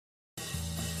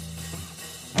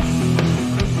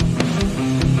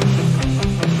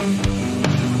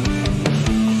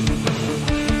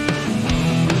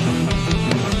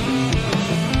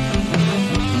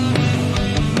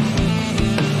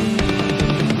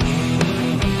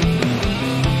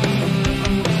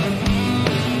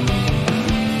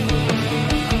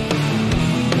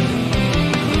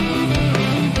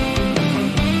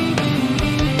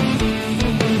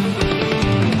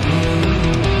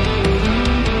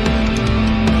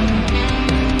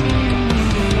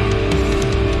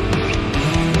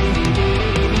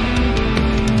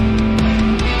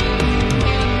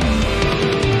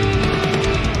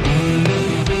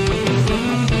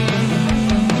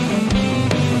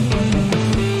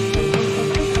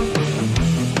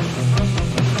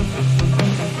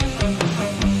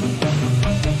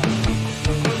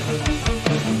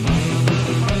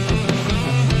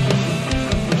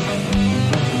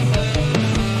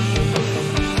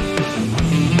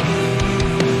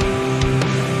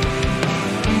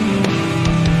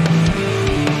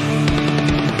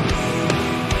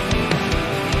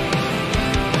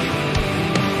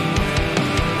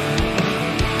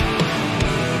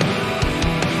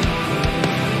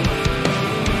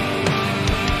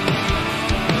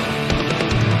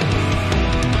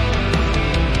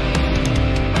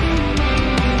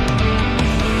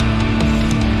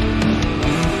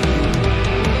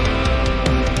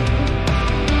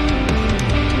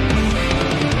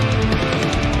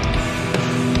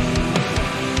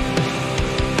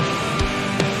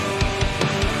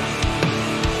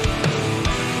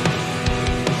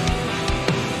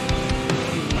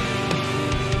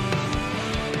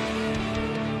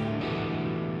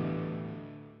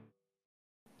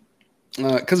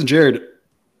Cousin Jared, it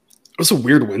was a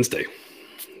weird Wednesday.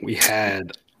 We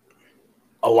had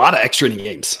a lot of extra inning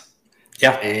games.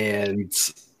 Yeah. And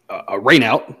a rain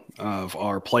out of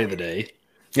our play of the day.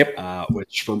 Yep.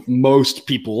 Which for most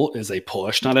people is a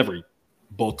push. Not every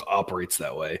book operates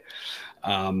that way.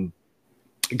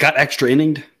 Got extra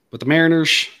inninged with the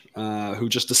Mariners, who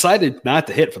just decided not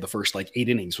to hit for the first 8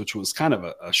 innings, which was kind of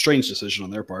a strange decision on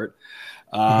their part.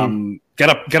 Got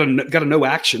a no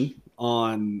action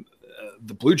on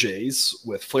the Blue Jays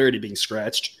with Flaherty being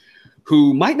scratched,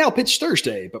 who might now pitch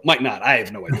Thursday, but might not. I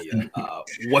have no idea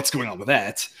what's going on with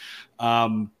that.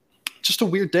 Just a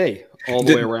weird day all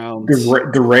the way around.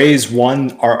 The Rays won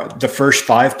the first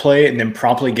 5 play and then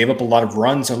promptly gave up a lot of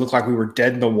runs. It looked like we were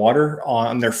dead in the water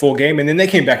on their full game, and then they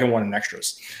came back and won in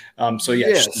extras. Just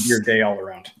a weird day all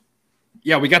around.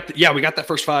 Yeah, we got that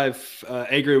first 5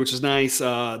 A grade, which is nice.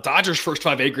 Dodgers' first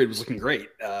 5 A grade was looking great.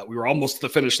 We were almost to the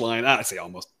finish line. I say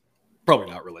almost.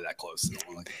 Probably not really that close,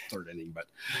 like the 3rd inning, but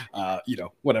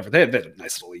whatever. They had a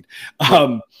nice little lead.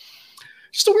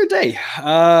 Just a weird day.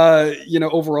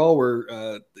 Overall,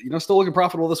 we're still looking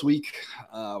profitable this week,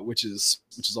 which is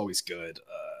always good.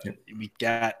 We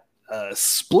got a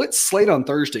split slate on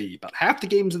Thursday. About half the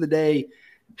games of the day,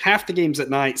 half the games at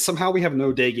night. Somehow we have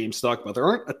no day games to talk about. There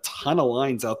aren't a ton of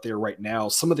lines out there right now.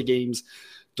 Some of the games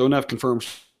don't have confirmed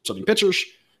starting pitchers,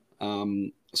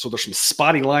 so there's some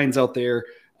spotty lines out there.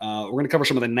 We're going to cover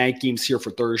some of the night games here for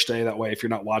Thursday. That way, if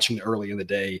you're not watching early in the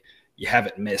day, you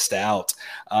haven't missed out.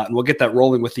 And we'll get that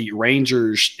rolling with the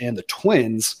Rangers and the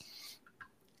Twins.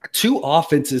 2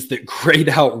 offenses that grade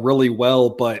out really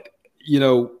well, but,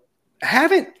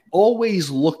 haven't always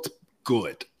looked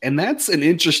good. And that's an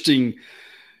interesting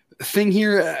thing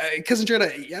here. Cousin Jared,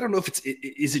 I don't know if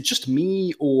is it just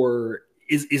me, or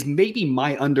is maybe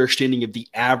my understanding of the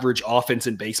average offense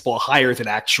in baseball higher than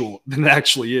it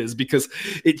actually is, because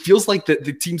it feels like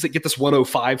the teams that get this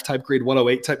 105 type grade,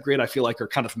 108 type grade, I feel like are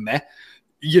kind of meh,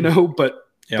 but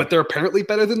they're apparently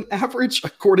better than average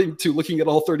according to looking at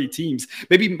all 30 teams.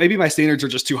 Maybe my standards are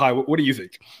just too high. What do you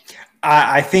think?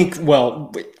 I think,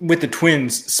 well, with the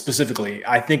Twins specifically,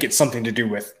 I think it's something to do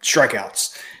with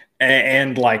strikeouts.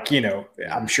 And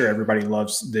I'm sure everybody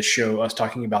loves this show, us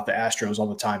talking about the Astros all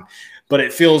the time, but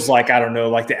it feels like, I don't know,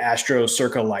 like the Astros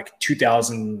circa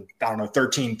 2000,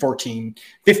 13, 14,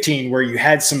 15, where you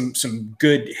had some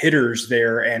good hitters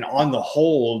there, and on the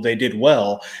whole, they did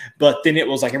well. But then it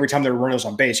was like every time there were runners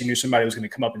on base, you knew somebody was going to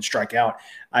come up and strike out.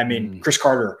 I mean, Chris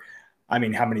Carter, how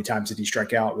many times did he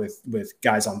strike out with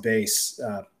guys on base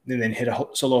and then hit a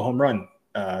solo home run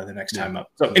the next time up?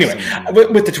 So anyway,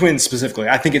 with the Twins specifically,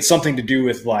 I think it's something to do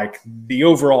with the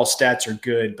overall stats are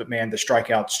good, but man, the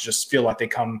strikeouts just feel like they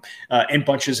come in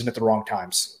bunches and at the wrong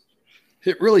times.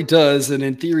 It really does. And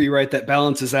in theory, right, that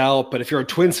balances out. But if you're a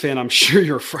Twins fan, I'm sure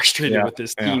you're frustrated with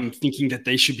this team, thinking that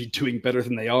they should be doing better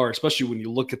than they are, especially when you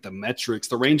look at the metrics.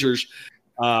 The Rangers,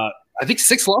 I think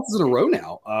 6 losses in a row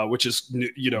now, which is,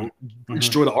 it's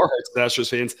joy to our hearts as Astros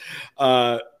fans.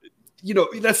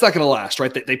 That's not going to last,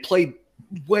 right? They played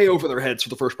way over their heads for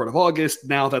the first part of August.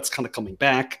 Now that's kind of coming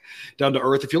back down to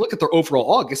earth. If you look at their overall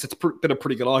August, it's been a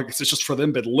pretty good August. It's just for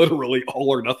them been literally all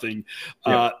or nothing.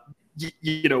 A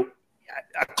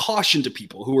caution to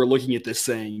people who are looking at this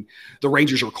saying the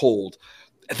Rangers are cold.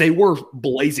 They were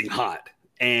blazing hot.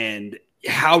 And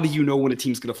how do you know when a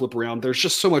team's going to flip around? There's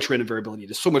just so much random variability.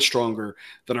 It is so much stronger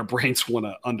than our brains want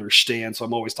to understand. So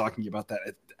I'm always talking about that.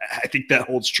 I think that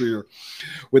holds true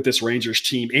with this Rangers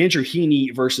team. Andrew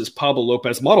Heaney versus Pablo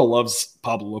Lopez. Model loves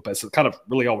Pablo Lopez. It kind of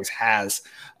really always has.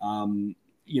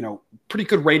 Pretty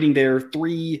good rating there.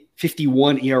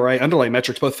 3.51 ERA. Underlying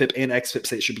metrics, both FIP and XFIP,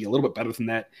 say it should be a little bit better than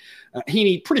that.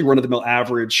 Heaney, pretty run-of-the-mill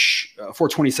average.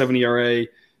 4.27 ERA.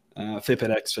 FIP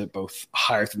and XFIP both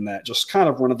higher than that, just kind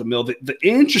of run-of-the-mill. The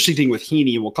interesting thing with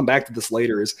Heaney, and we'll come back to this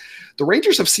later, is the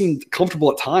Rangers have seemed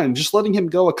comfortable at times just letting him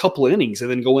go a couple of innings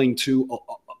and then going to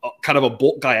a kind of a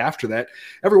bolt guy after that.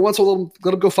 Every once in a while,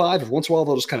 let him go 5. Every once in a while,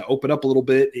 they'll just kind of open up a little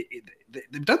bit.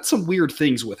 They've done some weird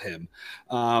things with him.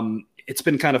 It's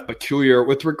been kind of peculiar.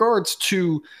 With regards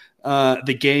to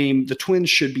the game, the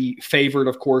Twins should be favored,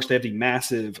 of course. They have the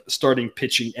massive starting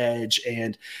pitching edge,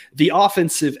 and the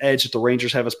offensive edge that the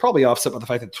Rangers have is probably offset by the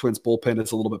fact that the Twins bullpen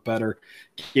is a little bit better.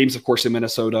 Games, of course, in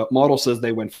Minnesota. Model says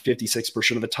they win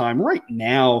 56% of the time. Right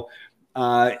now,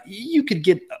 you could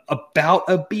get about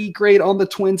a B grade on the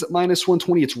Twins at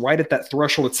 -120. It's right at that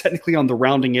threshold. It's technically on the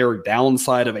rounding error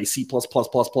downside of a C+++++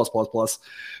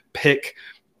 pick.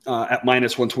 At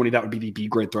 -120, that would be the B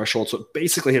grade threshold. So it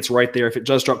basically hits right there. If it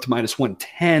does drop to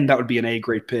 -110, that would be an A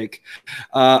grade pick.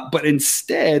 But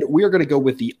instead, we are going to go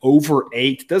with the over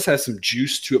 8. It does have some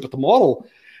juice to it, but the model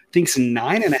thinks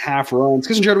 9.5 runs.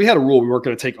 Because in Jared, we had a rule we weren't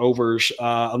going to take overs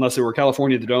unless they were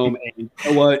California at the Dome. And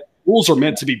you know what? Rules are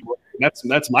meant to be broken.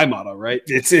 That's my motto, right?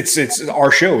 It's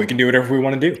our show. We can do whatever we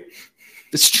want to do.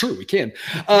 It's true. We can.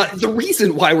 The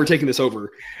reason why we're taking this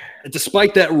over,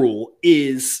 despite that rule,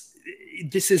 is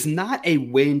this is not a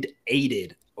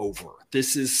wind-aided over.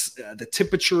 This is the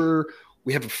temperature.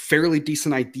 We have a fairly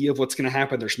decent idea of what's going to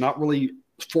happen. There's not really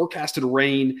forecasted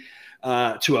rain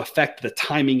to affect the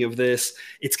timing of this.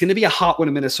 It's going to be a hot one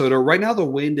in Minnesota. Right now, the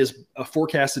wind is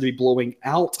forecasted to be blowing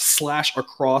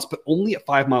out/across, but only at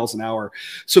 5 miles an hour.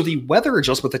 So the weather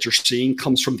adjustment that you're seeing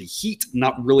comes from the heat,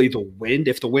 not really the wind.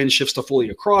 If the wind shifts to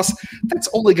fully across, that's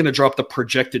only going to drop the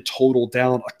projected total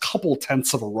down a couple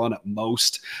tenths of a run at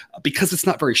most because it's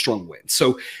not very strong wind.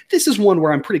 So this is one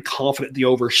where I'm pretty confident the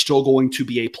over is still going to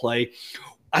be a play.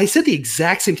 I said the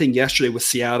exact same thing yesterday with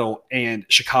Seattle and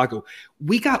Chicago.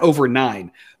 We got over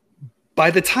 9. By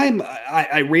the time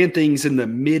I ran things in the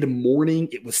mid-morning,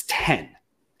 it was 10.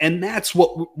 And that's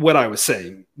what I was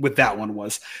saying with that one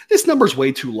was this number's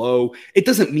way too low. It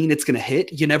doesn't mean it's going to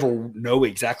hit. You never know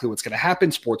exactly what's going to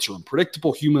happen. Sports are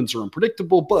unpredictable. Humans are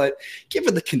unpredictable. But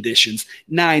given the conditions,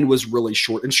 9 was really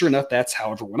short. And sure enough, that's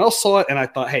how everyone else saw it. And I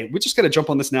thought, hey, we just got to jump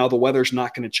on this now. The weather's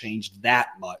not going to change that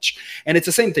much. And it's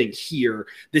the same thing here.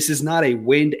 This is not a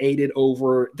wind-aided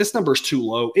over. This number's too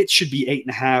low. It should be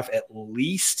 8.5 at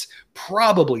least.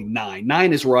 Probably 9.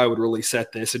 9 is where I would really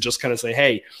set this and just kind of say,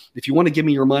 hey, if you want to give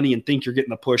me your money and think you're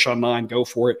getting a push on 9, go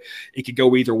for it. It could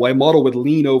go either way. Model would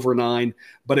lean over 9,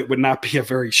 but it would not be a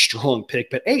very strong pick.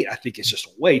 But 8, I think, is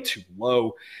just way too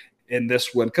low in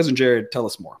this one. Cousin Jared, tell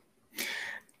us more.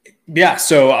 Yeah,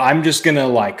 so I'm just going to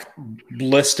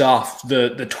list off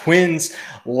the Twins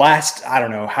last, I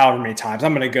don't know, however many times.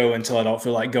 I'm going to go until I don't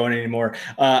feel like going anymore.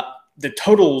 The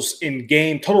totals in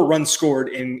game, total runs scored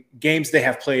in games they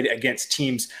have played against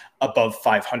teams above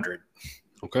 500.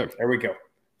 Okay. There we go.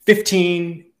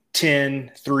 15,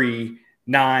 10, 3,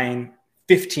 9,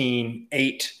 15,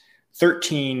 8,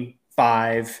 13,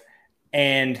 5.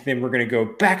 And then we're going to go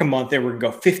back a month there. We're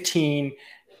going to go 15,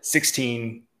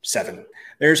 16, 7.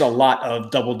 There's a lot of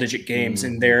double-digit games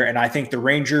in there, and I think the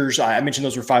Rangers, I mentioned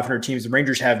those were 500 teams. The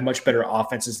Rangers have much better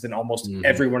offenses than almost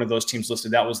every one of those teams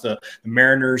listed. That was the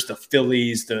Mariners, the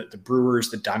Phillies, the Brewers,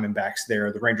 the Diamondbacks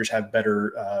there. The Rangers have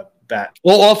better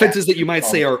offenses that you might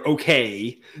say are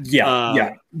okay.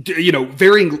 Yeah.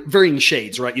 Varying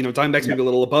shades, right? Diamondbacks maybe a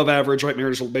little above average, right?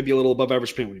 Mariners maybe a little above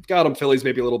average, depending on when you've got them. Phillies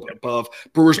maybe a little bit above.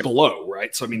 Brewers below,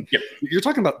 right? So, I mean, you're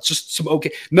talking about just some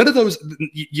okay. None of those,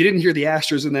 you didn't hear the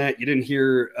Astros in that. You didn't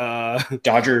hear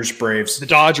Dodgers, Braves. The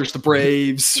Dodgers, the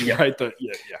Braves, right?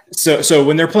 So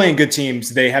when they're playing good teams,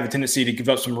 they have a tendency to give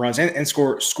up some runs and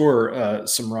score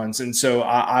some runs. And so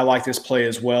I like this play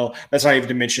as well. That's not even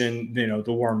to mention,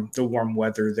 the warm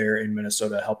weather there in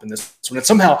Minnesota helping this one. And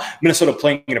somehow Minnesota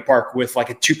playing in a park with like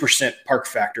a 2% park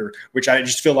factor, which I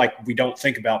just feel like we don't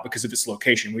think about because of its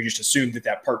location. We just assume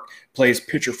that park plays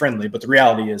pitcher friendly, but the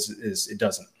reality is it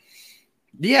doesn't.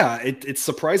 Yeah, it's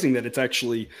surprising that it's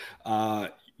actually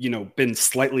been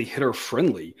slightly hitter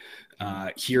friendly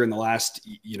here in the last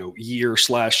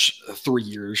year/3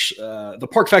 years. The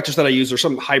park factors that I use are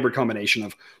some hybrid combination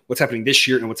of what's happening this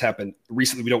year and what's happened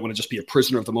recently. We don't want to just be a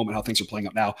prisoner of the moment, how things are playing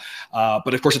up now.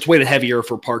 But of course, it's weighted heavier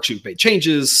for parks who've made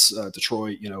changes,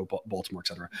 Detroit, Baltimore, et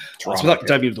cetera. So without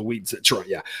diving into the weeds, Detroit,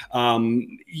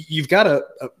 you've got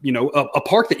a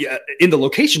park that in the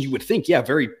location you would think,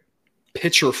 very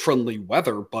pitcher friendly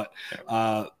weather, but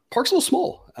park's a little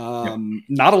small.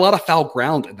 Not a lot of foul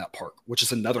ground in that park, which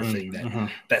is another thing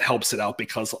that helps it out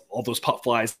because all those pop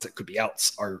flies that could be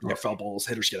outs are foul balls.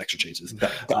 Hitters get extra chances. The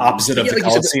opposite of the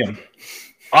Coliseum.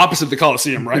 Opposite of the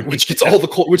Coliseum, right? Which gets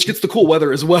the cool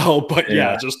weather as well. But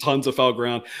just tons of foul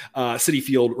ground. City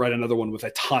Field, right? Another one with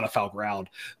a ton of foul ground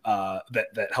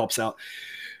that helps out.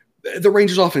 The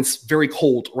Rangers offense very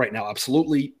cold right now.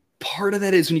 Absolutely. Part of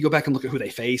that is when you go back and look at who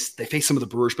they face some of the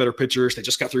Brewers' better pitchers. They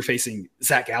just got through facing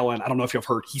Zach Gallen. I don't know if you've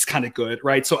heard, he's kind of good,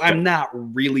 right? So I'm not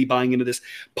really buying into this.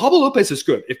 Pablo Lopez is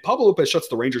good. If Pablo Lopez shuts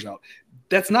the Rangers out,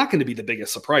 that's not going to be the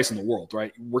biggest surprise in the world,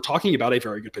 right? We're talking about a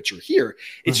very good pitcher here.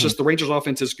 It's just the Rangers'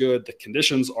 offense is good. The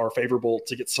conditions are favorable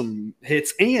to get some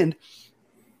hits. And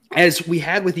as we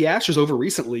had with the Astros over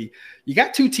recently, you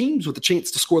got two teams with the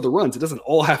chance to score the runs. It doesn't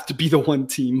all have to be the one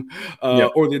team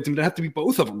or it doesn't have to be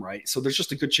both of them, right? So there's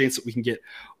just a good chance that we can get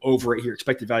over it here.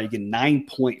 Expected value, again,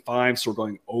 9.5, so we're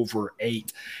going over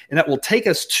 8. And that will take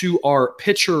us to our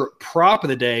pitcher prop of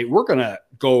the day. We're going to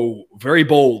go very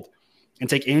bold and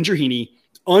take Andrew Heaney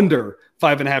under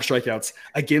 5.5 strikeouts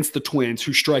against the Twins,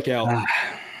 who strike out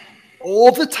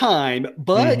all the time.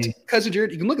 But, Cousin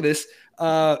Jared, you can look at this.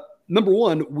 number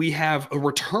one, we have a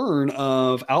return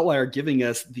of Outlier giving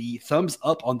us the thumbs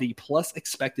up on the plus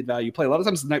expected value play. A lot of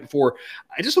times the night before,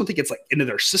 I just don't think it's like into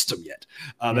their system yet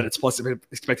that it's plus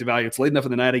expected value. It's late enough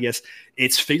in the night, I guess.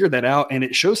 It's figured that out, and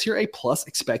it shows here a plus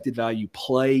expected value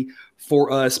play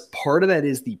for us. Part of that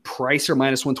is the Pricer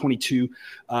minus 122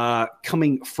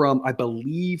 coming from, I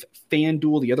believe,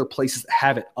 FanDuel. The other places that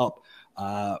have it up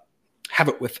have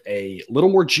it with a little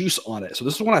more juice on it. So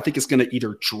this is one I think is going to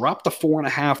either drop to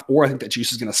 4.5, or I think that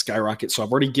juice is going to skyrocket. So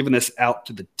I've already given this out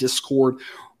to the Discord.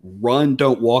 Run,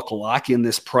 don't walk, lock in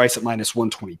this price at minus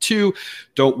 122.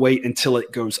 Don't wait until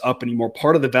it goes up anymore.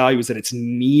 Part of the value is that it's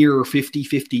near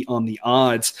 50-50 on the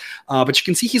odds. But you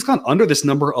can see he's gone under this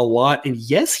number a lot. And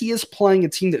yes, he is playing a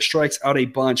team that strikes out a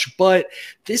bunch, but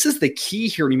this is the key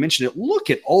here. And he mentioned it. Look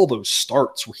at all those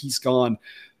starts where he's gone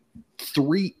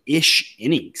 3-ish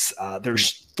innings.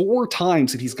 There's 4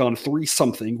 times that he's gone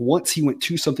 3-something. Once he went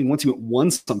 2-something. Once he went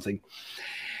 1-something.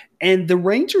 And the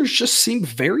Rangers just seem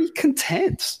very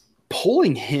content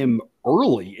pulling him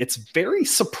early. It's very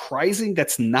surprising.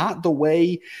 That's not the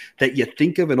way that you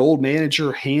think of an old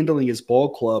manager handling his ball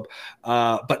club.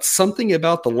 But something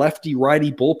about the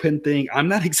lefty-righty bullpen thing, I'm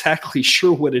not exactly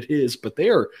sure what it is, but they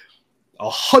are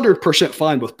 100%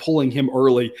 fine with pulling him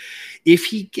early. If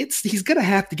he's going to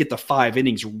have to get to 5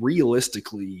 innings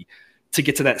realistically to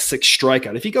get to that 6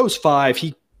 strikeout. If he goes 5,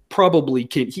 he probably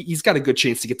can. He's got a good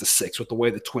chance to get to 6 with the way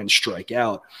the Twins strike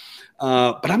out.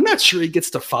 But I'm not sure he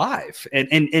gets to 5.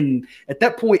 And at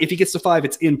that point, if he gets to 5,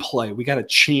 it's in play. We got a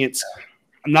chance.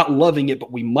 I'm not loving it,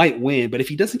 but we might win. But if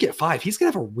he doesn't get 5, he's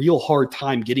going to have a real hard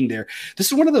time getting there. This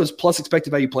is one of those plus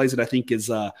expected value plays that I think is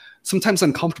sometimes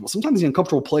uncomfortable. Sometimes the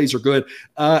uncomfortable plays are good.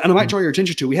 And I might draw your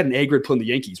attention to, we had an A-grade play on the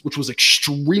Yankees, which was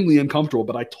extremely uncomfortable.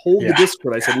 But I told the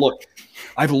Discord, I said, look,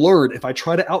 I've learned if I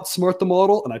try to outsmart the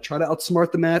model and I try to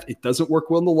outsmart the math, it doesn't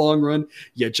work well in the long run.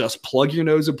 You just plug your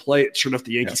nose and play it. Sure enough,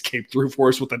 the Yankees came through for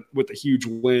us with a huge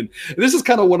win. And this is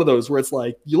kind of one of those where it's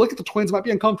like, you look at the Twins, it might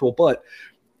be uncomfortable, but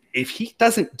if he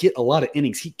doesn't get a lot of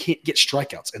innings, he can't get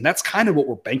strikeouts. And that's kind of what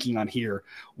we're banking on here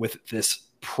with this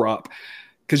prop.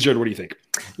 Because, Jared, what do you think?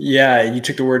 Yeah, you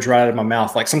took the words right out of my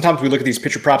mouth. Like sometimes we look at these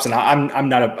pitcher props, and I'm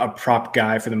not a prop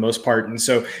guy for the most part. And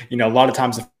so, a lot of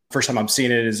times the first time I'm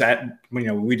seeing it is at,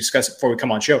 we discuss it before we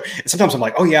come on show. And sometimes I'm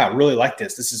like, oh, yeah, I really like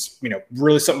this. This is,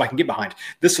 really something I can get behind.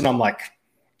 This one I'm like,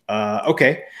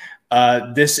 okay.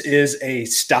 This is a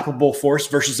stoppable force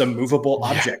versus a movable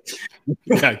object.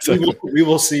 Yeah, exactly. We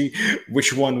will see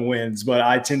which one wins, but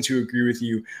I tend to agree with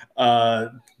you.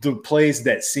 The plays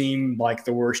that seem like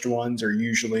the worst ones are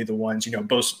usually the ones,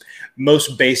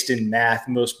 most based in math,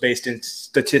 most based in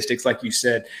statistics, like you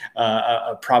said,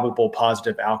 a probable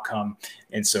positive outcome.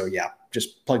 And so, yeah,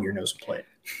 just plug your nose and play it.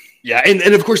 Yeah,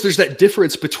 and of course, there's that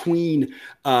difference between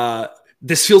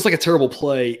this feels like a terrible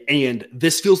play and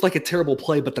this feels like a terrible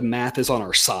play, but the math is on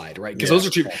our side, right? Because those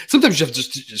are two. Sometimes it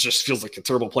just feels like a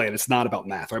terrible play and it's not about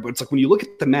math, right? But it's like when you look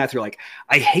at the math, you're like,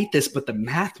 I hate this, but the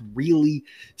math really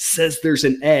says there's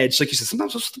an edge. Like you said,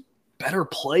 sometimes those are better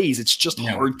plays. It's just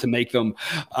hard to make them.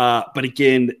 But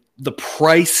again, the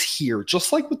price here,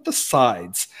 just like with the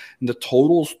sides and the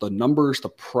totals, the numbers, the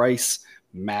price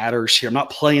matters here. I'm not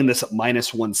playing this at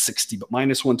minus 160, but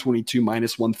minus 122,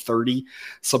 minus 130,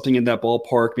 something in that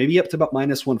ballpark, maybe up to about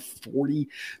minus 140,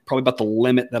 probably about the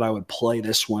limit that I would play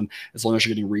this one, as long as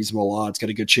you're getting reasonable odds, got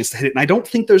a good chance to hit it. And I don't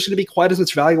think there's going to be quite as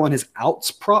much value on his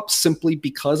outs props, simply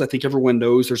because I think everyone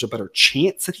knows there's a better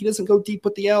chance that he doesn't go deep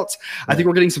with the outs. I think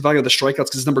we're getting some value on the strikeouts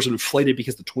because his numbers are inflated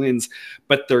because the Twins,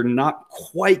 but they're not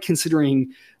quite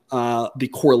considering the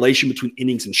correlation between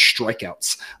innings and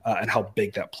strikeouts and how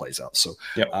big that plays out. So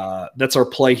that's our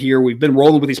play here. We've been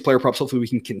rolling with these player props. Hopefully we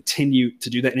can continue to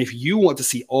do that. And if you want to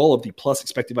see all of the plus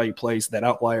expected value plays that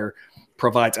Outlier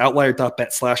provides,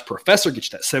 outlier.bet/professor, get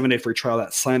you that 7-day free trial.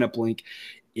 That sign up link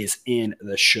is in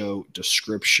the show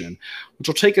description, which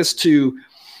will take us to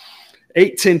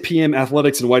 8:10 p.m.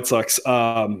 Athletics and White Sox.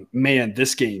 Man,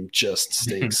 this game just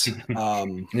stinks.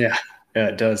 Yeah,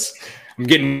 it does. I'm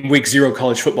getting week 0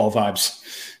 college football vibes.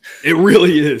 It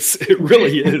really is. It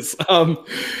really is.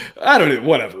 I don't know,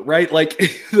 whatever, right? Like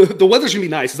the weather's gonna be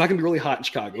nice. It's not gonna be really hot in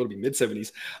Chicago. It'll be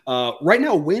mid-70s. Right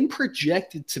now, wind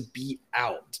projected to be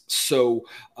out. So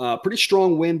pretty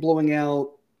strong wind blowing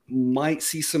out. Might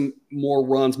see some more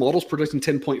runs. Models predicting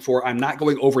 10.4. I'm not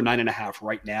going over 9.5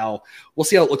 right now. We'll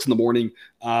see how it looks in the morning.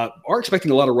 Are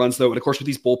expecting a lot of runs, though. And of course, with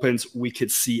these bullpens, we could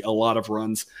see a lot of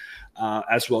runs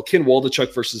as well. Ken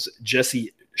Waldichuk versus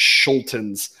Jesse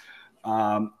Schultens.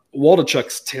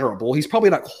 Waldichuk's terrible. He's probably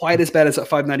not quite as bad as that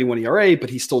 5.91 ERA, but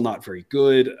he's still not very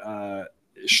good.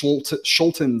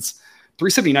 Schultens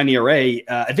 3.79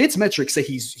 ERA. Advanced metrics say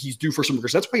he's due for some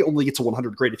regression. That's why he only gets a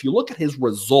 100 grade. If you look at his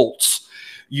results,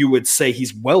 you would say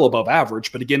he's well above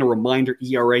average. But again, a reminder,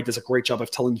 ERA does a great job of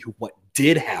telling you what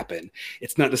did happen.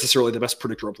 It's not necessarily the best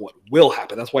predictor of what will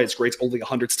happen. That's why his grade's only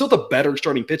 100. Still the better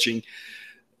starting pitching.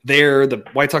 There, the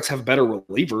White Sox have better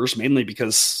relievers, mainly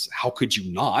because how could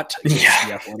you not?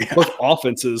 Both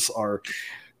offenses are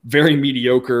very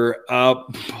mediocre.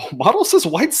 Model says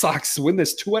White Sox win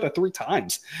this 2 out of 3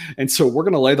 times. And so we're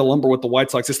going to lay the lumber with the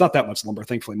White Sox. It's not that much lumber,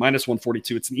 thankfully. Minus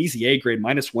 142. It's an easy A grade,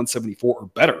 minus 174 or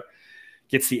better.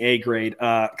 Gets the A grade.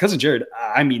 Cousin Jared,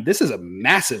 I mean, this is a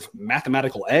massive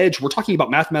mathematical edge. We're talking about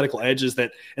mathematical edges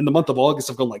that in the month of August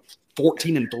have gone like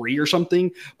 14-3 or something.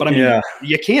 But I mean,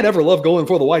 you can't ever love going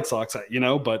for the White Sox, you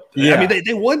know. But I mean,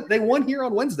 they won here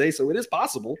on Wednesday, so it is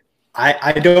possible.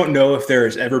 I don't know if there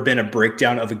has ever been a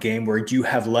breakdown of a game where you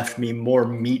have left me more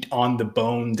meat on the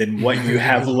bone than what you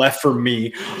have left for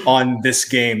me on this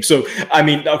game. So I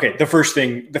mean, okay, the first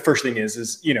thing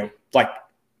is you know, like,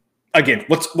 again,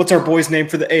 what's our boy's name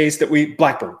for the A's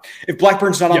Blackburn? If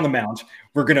Blackburn's not on the mound,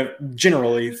 we're going to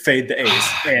generally fade the A's,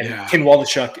 and Ken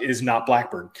Waldachuk is not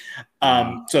Blackburn.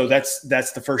 So that's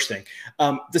the first thing.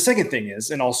 The second thing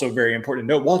is, and also very important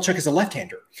to note, Waldachuk is a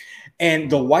left-hander.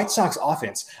 And the White Sox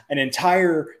offense, an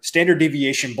entire standard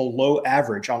deviation below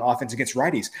average on offense against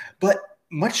righties, but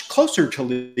much closer to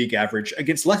league average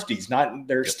against lefties.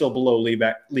 They're still below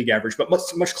league average, but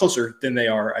much closer than they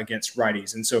are against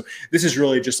righties. And so this is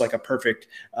really just like a perfect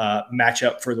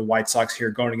matchup for the White Sox here,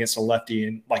 going against a lefty.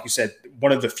 And like you said,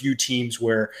 one of the few teams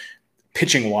where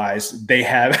pitching wise, they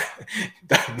have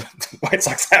the White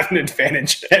Sox have an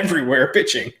advantage everywhere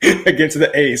pitching against the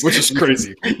A's, which is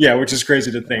crazy. Which is crazy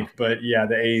to think. But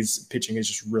the A's pitching is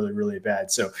just really, really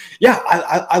bad. So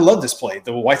I love this play.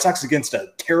 The White Sox against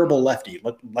a terrible lefty.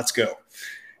 Let's go.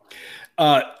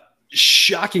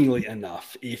 Shockingly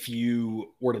enough, if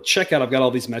you were to check out, I've got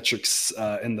all these metrics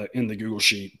in the Google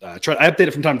sheet. I update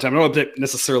it from time to time. I don't update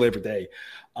necessarily every day.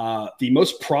 The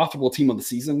most profitable team on the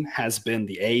season has been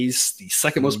the A's. The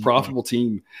second most profitable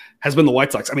team has been the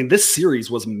White Sox. I mean, this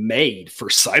series was made for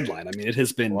sideline. I mean, it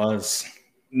has been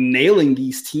nailing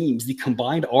these teams. The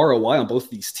combined ROI on both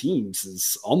these teams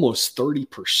is almost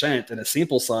 30% and a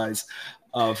sample size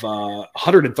of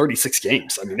 136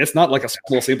 games. I mean, it's not like a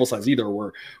small sample size either.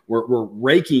 We're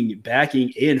raking,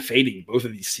 backing, and fading both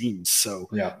of these teams. So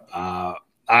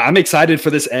I'm excited for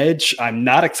this edge. I'm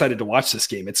not excited to watch this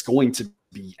game. It's going to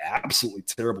be absolutely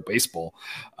terrible baseball.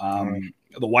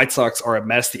 The White Sox are a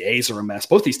mess. The A's are a mess.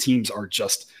 Both these teams are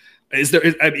just. Is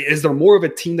there more of a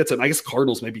team that's I guess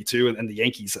Cardinals maybe too, and the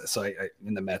Yankees. So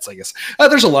in the Mets, I guess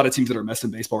there's a lot of teams that are a mess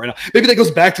in baseball right now. Maybe that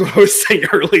goes back to what I was saying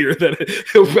earlier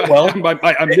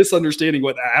that I'm misunderstanding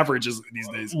what average is these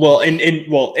days. Well,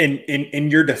 in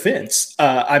your defense,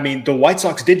 I mean the White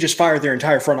Sox did just fire their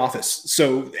entire front office.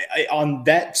 So on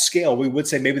that scale, we would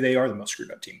say maybe they are the most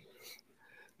screwed up team.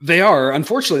 They are.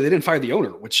 Unfortunately, they didn't fire the owner,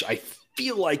 which I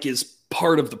feel like is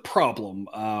part of the problem.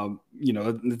 We're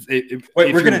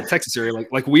going to Texas area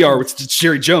like we are with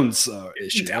Jerry Jones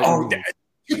issue.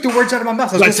 Took the words out of my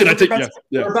mouth. We're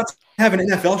about to have an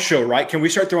NFL show, right? Can we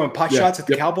start throwing pot shots at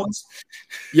the Cowboys?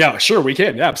 Yeah, sure, we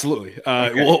can. Yeah, absolutely.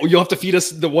 Okay. Well, you'll have to feed us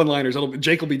the one-liners.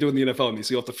 Jake will be doing the NFL on me,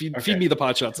 so you'll have to feed me the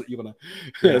pot shots that you want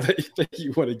to that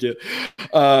you want to get.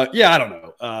 I don't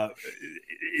know.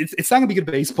 It's not going to be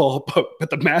good baseball, but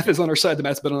the math is on our side. The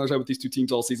math's been on our side with these two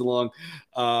teams all season long.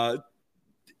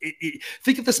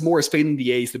 Think of this more as fading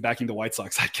the A's than backing the White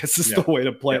Sox, I guess is the way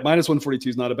to play it. Minus 142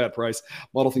 is not a bad price.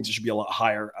 Model thinks it should be a lot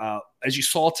higher. As you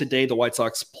saw today, the White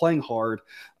Sox playing hard.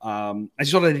 As you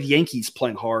saw the Yankees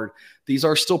playing hard. These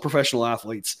are still professional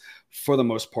athletes for the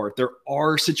most part. There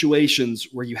are situations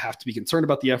where you have to be concerned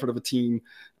about the effort of a team.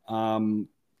 Probably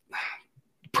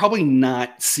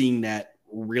not seeing that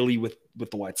really with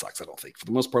the White Sox, I don't think. For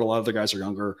the most part, a lot of the guys are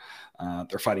younger.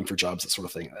 They're fighting for jobs, that sort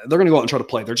of thing. They're going to go out and try to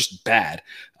play. They're just bad,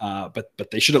 but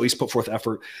they should at least put forth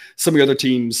effort. Some of the other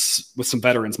teams with some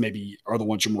veterans maybe are the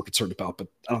ones you're more concerned about, but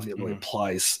I don't think it really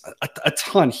applies a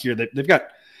ton here. They've got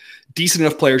decent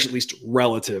enough players, at least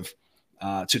relative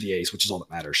to the A's, which is all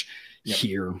that matters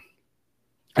here.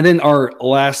 And then our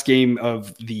last game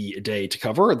of the day to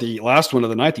cover, the last one of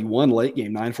the night, the one late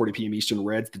game, 9:40 p.m. Eastern,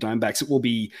 Reds, the Diamondbacks. It will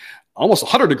be almost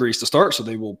 100 degrees to start, so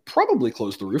they will probably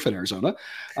close the roof in Arizona.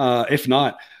 If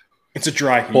not, it's a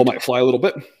dry heat. Ball might fly a little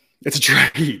bit. It's a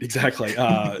dry heat, exactly.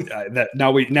 That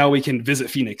now we can visit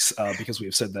Phoenix because we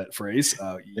have said that phrase.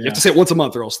 You have to say it once a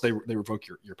month, or else they revoke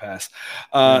your pass.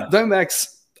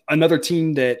 Diamondbacks. Another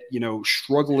team that,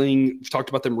 struggling. We've talked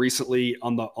about them recently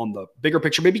on the bigger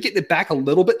picture, maybe getting it back a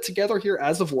little bit together here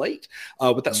as of late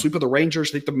with that sweep of the Rangers.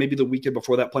 I think maybe the weekend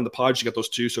before that playing the Padres, you got those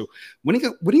two. So winning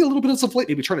a little bit as of late,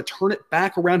 maybe trying to turn it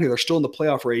back around here. They're still in the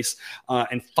playoff race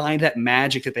and find that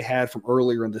magic that they had from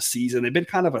earlier in the season. They've been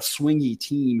kind of a swingy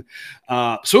team.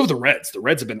 So have the Reds. The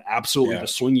Reds have been absolutely the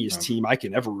swingiest team I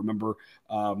can ever remember.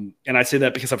 And I say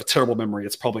that because I have a terrible memory.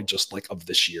 It's probably just like of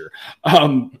this year.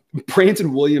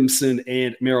 Brandon Williamson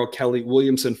and Merrill Kelly.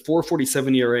 Williamson,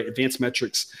 4.47 ERA. Advanced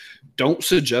metrics don't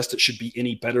suggest it should be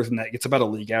any better than that. It's about a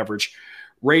league average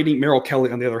rating. Merrill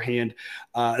Kelly, on the other hand,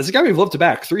 is a guy we've loved to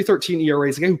back. 3.13 ERA.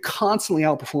 Is a guy who constantly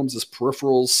outperforms his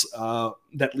peripherals.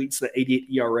 That leads to the 88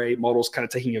 ERA. Models kind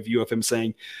of taking a view of him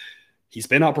saying, he's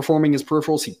been outperforming his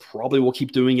peripherals. He probably will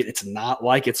keep doing it. It's not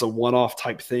like it's a one-off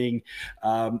type thing.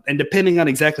 And depending on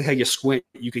exactly how you squint,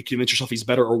 you could convince yourself he's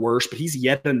better or worse. But he's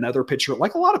yet another pitcher,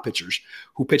 like a lot of pitchers,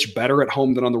 who pitch better at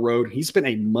home than on the road. He's been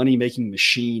a money-making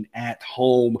machine at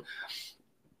home.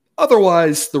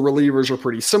 Otherwise, the relievers are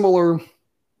pretty similar.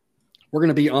 We're going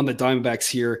to be on the Diamondbacks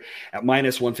here at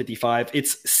minus 155.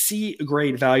 It's C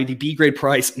grade value, the B grade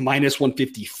price, minus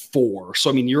 154. So,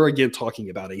 I mean, you're again talking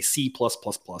about a C++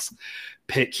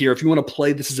 pick here. If you want to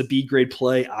play this as a B grade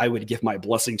play, I would give my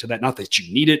blessing to that. Not that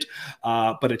you need it,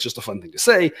 but it's just a fun thing to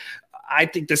say. I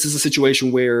think this is a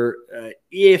situation where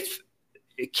if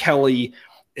Kelly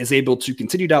is able to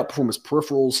continue to outperform his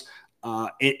peripherals,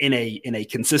 in a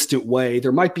consistent way,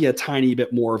 there might be a tiny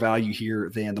bit more value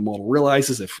here than the model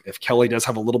realizes. If Kelly does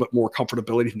have a little bit more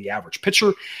comfortability than the average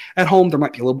pitcher at home, there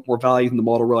might be a little bit more value than the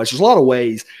model realizes. There's a lot of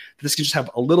ways that this can just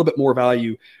have a little bit more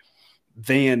value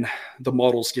than the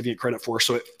model's giving it credit for.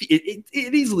 So it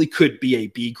easily could be a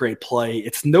B grade play.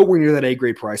 It's nowhere near that A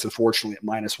grade price, unfortunately, at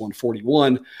minus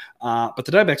 141. But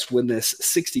the Diamondbacks win this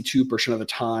 62% of the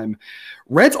time.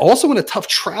 Reds also in a tough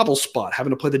travel spot,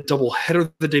 having to play the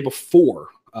doubleheader the day before.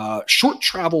 Short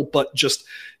travel, but just,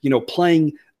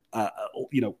 playing,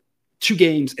 2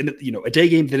 games and, a day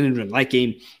game, then into a night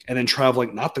game, and then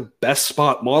traveling. Not the best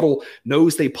spot. Model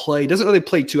knows they play, doesn't know they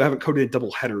play 2. I haven't coded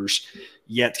double headers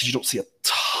yet because you don't see a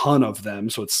ton of them.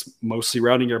 So it's mostly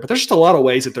rounding error. But there's just a lot of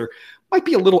ways that there might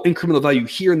be a little incremental value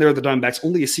here and there. The Diamondbacks,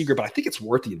 only a C grade, but I think it's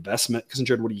worth the investment. Because,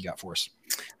 Jared, what do you got for us?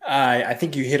 I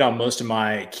think you hit on most of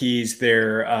my keys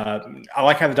there. I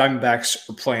like how the Diamondbacks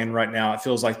are playing right now. It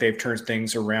feels like they've turned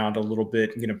things around a little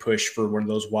bit. I'm going to push for one of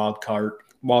those wild card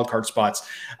spots.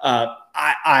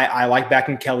 I like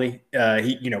backing Kelly.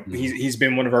 He's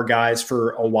been one of our guys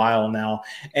for a while now.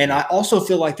 And I also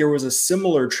feel like there was a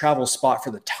similar travel spot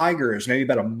for the Tigers, maybe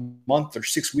about a month or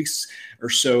 6 weeks or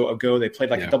so ago. They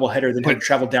played like a doubleheader, then had to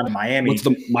travel down to Miami. What's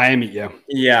the Miami? Yeah.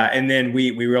 Yeah. And then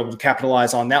we were able to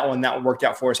capitalize on that one. That one worked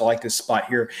out for us. I like this spot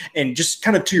here. And just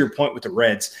kind of to your point with the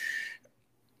Reds,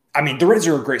 I mean, the Reds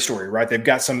are a great story, right? They've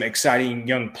got some exciting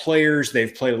young players.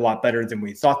 They've played a lot better than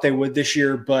we thought they would this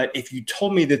year. But if you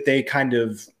told me that they kind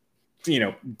of,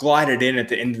 glided in at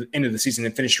the end of the season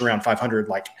and finished around 500,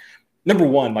 like, number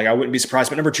one, like, I wouldn't be surprised.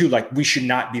 But number two, like, we should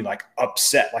not be like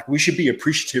upset. Like, we should be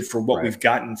appreciative for what we've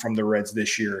gotten from the Reds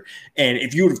this year. And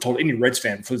if you would have told any Reds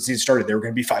fan before the season started they were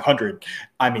going to be 500,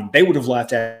 I mean, they would have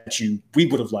laughed at you. We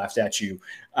would have laughed at you.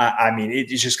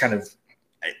 It's just kind of,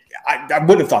 I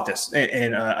wouldn't have thought this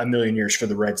in a million years for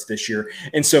the Reds this year.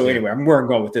 And so anyway, where I'm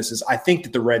going with this is I think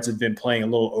that the Reds have been playing a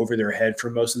little over their head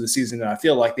for most of the season. And I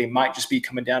feel like they might just be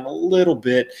coming down a little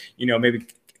bit, maybe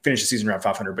finish the season around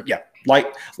 500. But yeah,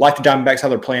 like the Diamondbacks, how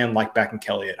they're playing, like backing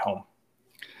Kelly at home.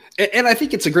 And I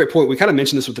think it's a great point. We kind of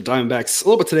mentioned this with the Diamondbacks a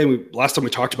little bit today. Last time we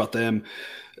talked about them,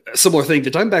 similar thing. The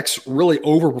Diamondbacks really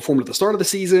overperformed at the start of the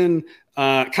season,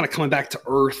 kind of coming back to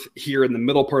earth here in the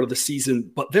middle part of the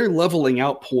season, but their leveling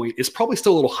out point is probably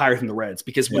still a little higher than the Reds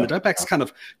because when the Diamondbacks kind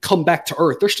of come back to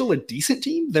earth, they're still a decent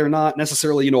team. They're not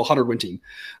necessarily, a 100-win team,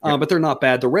 but they're not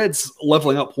bad. The Reds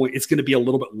leveling out point is going to be a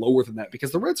little bit lower than that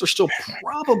because the Reds are still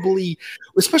probably,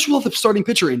 especially with the starting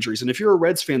pitcher injuries. And if you're a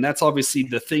Reds fan, that's obviously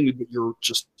the thing that you're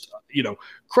just,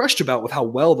 crushed about with how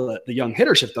well the young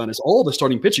hitters have done is all the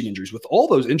starting pitching injuries. With all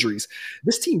those injuries,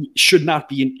 this team should not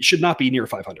be near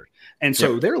 500. And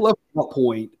so their level out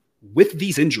point with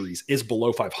these injuries is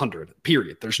below 500,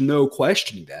 period. There's no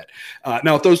questioning that.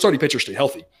 Now, if those starting pitchers stay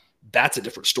healthy, that's a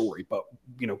different story. But,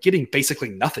 getting basically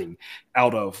nothing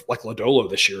out of like Lodolo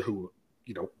this year, who,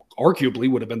 arguably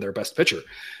would have been their best pitcher,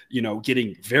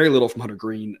 getting very little from Hunter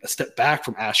Green, a step back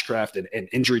from Ashcraft and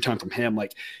injury time from him,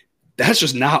 like, that's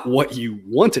just not what you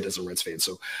wanted as a Reds fan.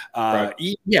 So,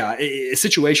 a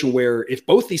situation where if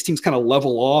both these teams kind of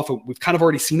level off, we've kind of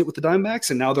already seen it with the Diamondbacks,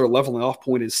 and now their leveling off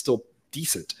point is still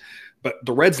decent. But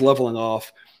the Reds leveling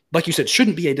off, like you said,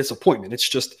 shouldn't be a disappointment. It's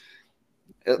just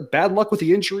Bad luck with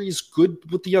the injuries, good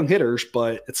with the young hitters,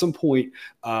 but at some point,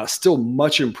 still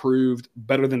much improved,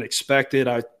 better than expected.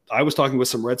 I was talking with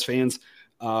some Reds fans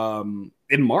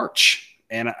in March,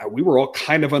 and we were all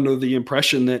kind of under the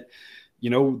impression that, they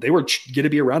were going to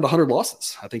be around 100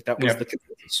 losses. I think that was the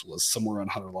consensus, was somewhere around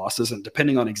 100 losses. And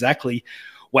depending on exactly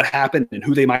what happened and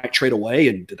who they might trade away,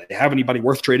 and did they have anybody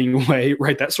worth trading away,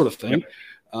 right, that sort of thing,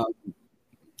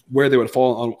 where they would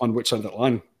fall on which side of that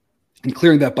line. And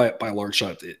clearing that by a large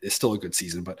shot is still a good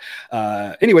season. But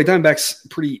anyway, Diamondbacks,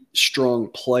 pretty strong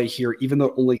play here. Even though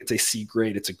it only gets a C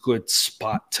grade, it's a good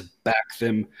spot to back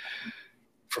them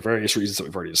for various reasons that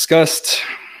we've already discussed,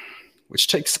 which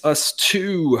takes us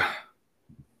to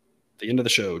the end of the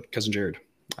show. Cousin Jared,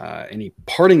 any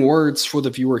parting words for the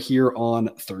viewer here on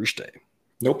Thursday?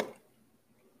 Nope.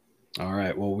 All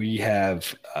right. Well, we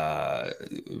have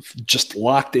just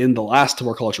locked in the last of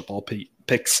our college football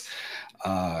picks.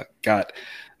 Got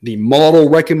the model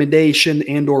recommendation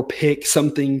and or pick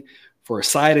something for a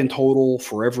side and total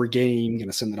for every game. Going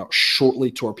to send that out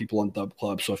shortly to our people on Dub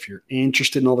Club. So if you're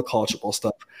interested in all the college football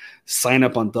stuff, sign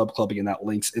up on Dub Club. Again, that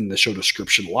link's in the show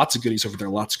description. Lots of goodies over there.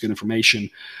 Lots of good information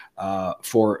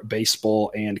for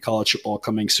baseball and college football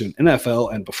coming soon.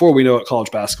 NFL, and before we know it,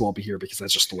 college basketball will be here, because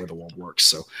that's just the way the world works.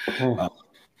 So a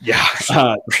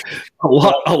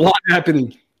lot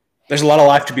happening. There's a lot of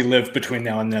life to be lived between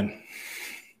now and then.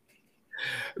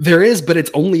 There is, but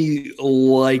it's only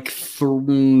like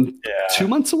 2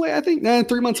 months away, I think.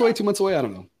 3 months away, 2 months away. I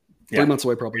don't know. 3 months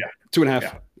away, probably.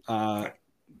 2.5. Yeah.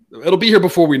 It'll be here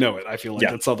before we know it. I feel like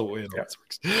that's how the way it always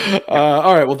works.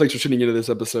 All right. Well, thanks for tuning into this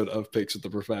episode of Picks with the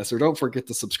Professor. Don't forget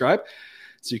to subscribe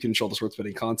so you can ensure the sports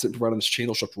betting content provided on this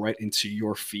channel shoved right into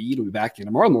your feed. We'll be back in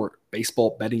tomorrow, more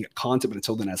baseball betting content. But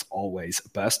until then, as always,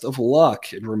 best of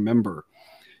luck. And remember,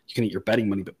 you can eat your betting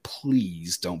money, but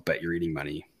please don't bet your eating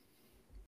money.